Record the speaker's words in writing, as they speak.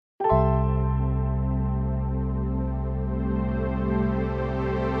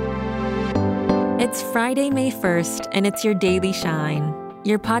It's Friday, May 1st, and it's your Daily Shine.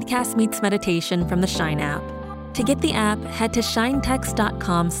 Your podcast meets meditation from the Shine app. To get the app, head to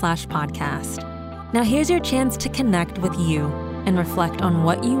shinetext.com/podcast. Now here's your chance to connect with you and reflect on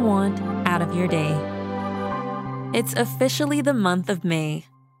what you want out of your day. It's officially the month of May.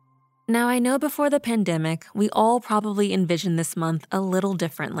 Now I know before the pandemic, we all probably envisioned this month a little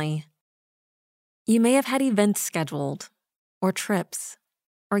differently. You may have had events scheduled, or trips,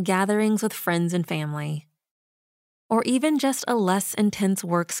 or gatherings with friends and family, or even just a less intense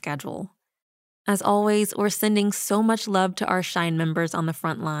work schedule. As always, we're sending so much love to our Shine members on the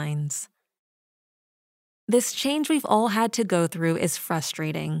front lines. This change we've all had to go through is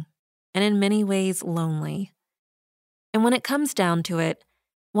frustrating, and in many ways lonely. And when it comes down to it,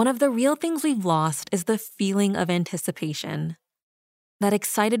 one of the real things we've lost is the feeling of anticipation. That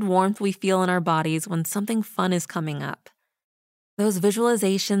excited warmth we feel in our bodies when something fun is coming up. Those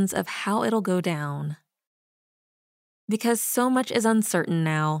visualizations of how it'll go down. Because so much is uncertain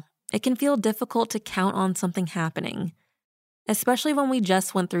now, it can feel difficult to count on something happening, especially when we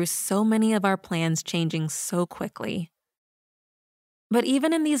just went through so many of our plans changing so quickly. But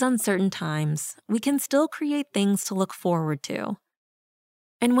even in these uncertain times, we can still create things to look forward to.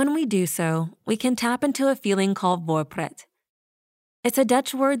 And when we do so, we can tap into a feeling called voorpret. It's a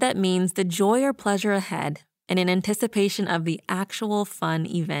Dutch word that means the joy or pleasure ahead and in anticipation of the actual fun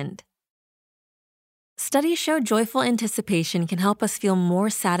event. Studies show joyful anticipation can help us feel more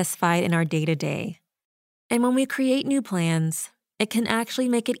satisfied in our day-to-day. And when we create new plans, it can actually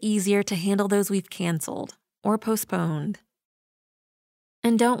make it easier to handle those we've canceled or postponed.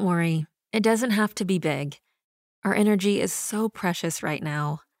 And don't worry, it doesn't have to be big. Our energy is so precious right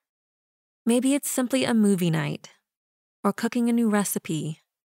now. Maybe it's simply a movie night, or cooking a new recipe,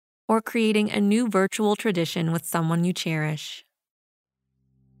 or creating a new virtual tradition with someone you cherish.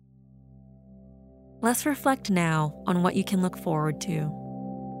 Let's reflect now on what you can look forward to.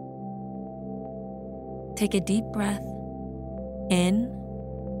 Take a deep breath in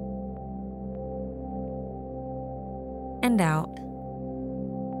and out.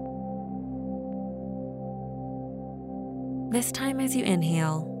 This time as you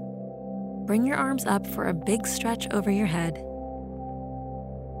inhale, bring your arms up for a big stretch over your head.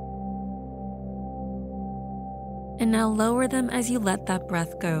 And now lower them as you let that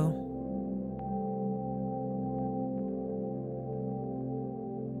breath go.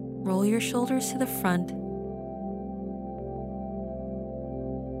 Roll your shoulders to the front.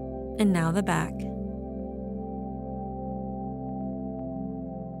 And now the back.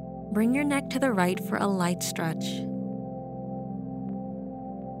 Bring your neck to the right for a light stretch.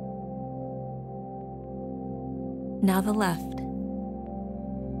 Now the left.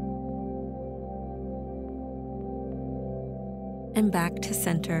 And back to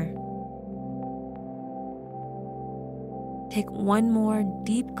center. Take one more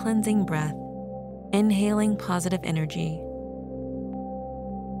deep cleansing breath, inhaling positive energy.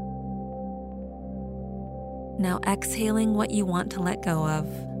 Now exhaling what you want to let go of.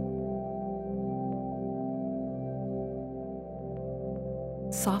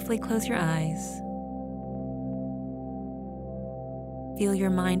 Softly close your eyes. Feel your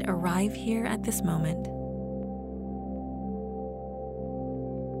mind arrive here at this moment.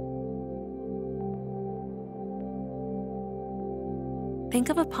 Think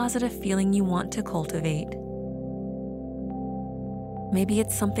of a positive feeling you want to cultivate. Maybe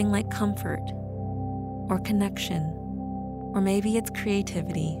it's something like comfort, or connection, or maybe it's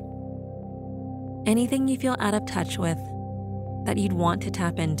creativity. Anything you feel out of touch with that you'd want to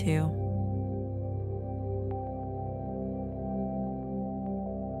tap into.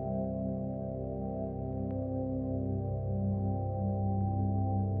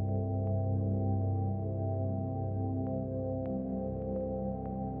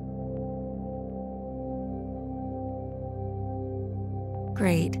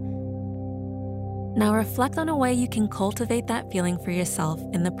 Great. Now reflect on a way you can cultivate that feeling for yourself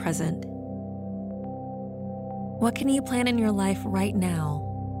in the present. What can you plan in your life right now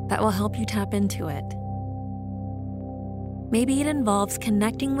that will help you tap into it? Maybe it involves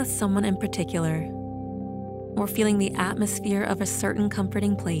connecting with someone in particular, or feeling the atmosphere of a certain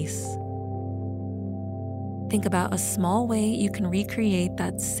comforting place. Think about a small way you can recreate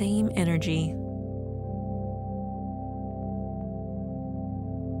that same energy.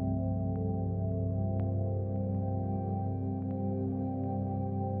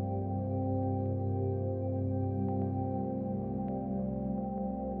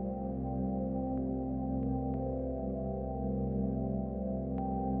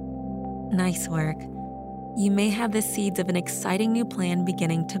 Nice work. You may have the seeds of an exciting new plan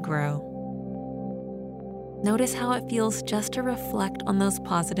beginning to grow. Notice how it feels just to reflect on those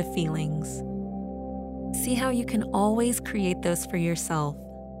positive feelings. See how you can always create those for yourself,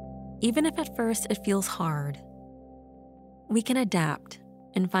 even if at first it feels hard. We can adapt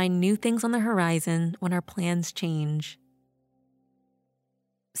and find new things on the horizon when our plans change.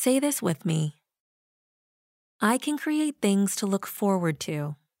 Say this with me. I can create things to look forward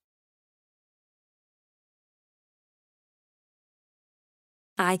to.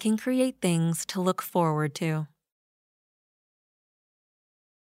 I can create things to look forward to.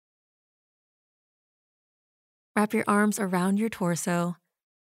 Wrap your arms around your torso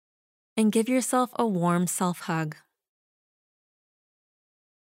and give yourself a warm self-hug.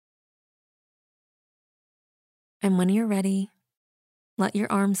 And when you're ready, let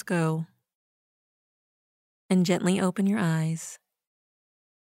your arms go and gently open your eyes.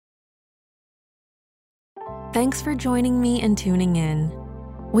 Thanks for joining me and tuning in.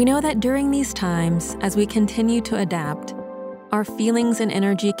 We know that during these times, as we continue to adapt, our feelings and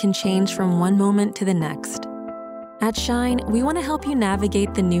energy can change from one moment to the next. At Shine, we want to help you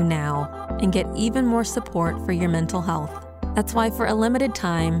navigate the new now and get even more support for your mental health. That's why for a limited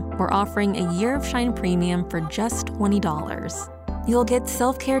time, we're offering a year of Shine Premium for just $20. You'll get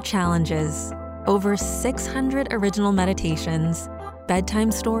self-care challenges, over 600 original meditations,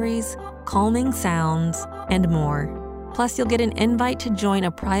 bedtime stories, calming sounds, and more. Plus, you'll get an invite to join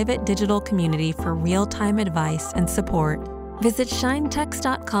a private digital community for real-time advice and support. Visit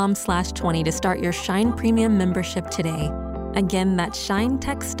shinetext.com/20 to start your Shine Premium membership today. Again, that's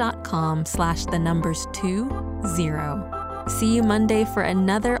shinetext.com/20. See you Monday for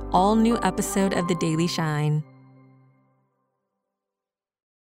another all-new episode of The Daily Shine.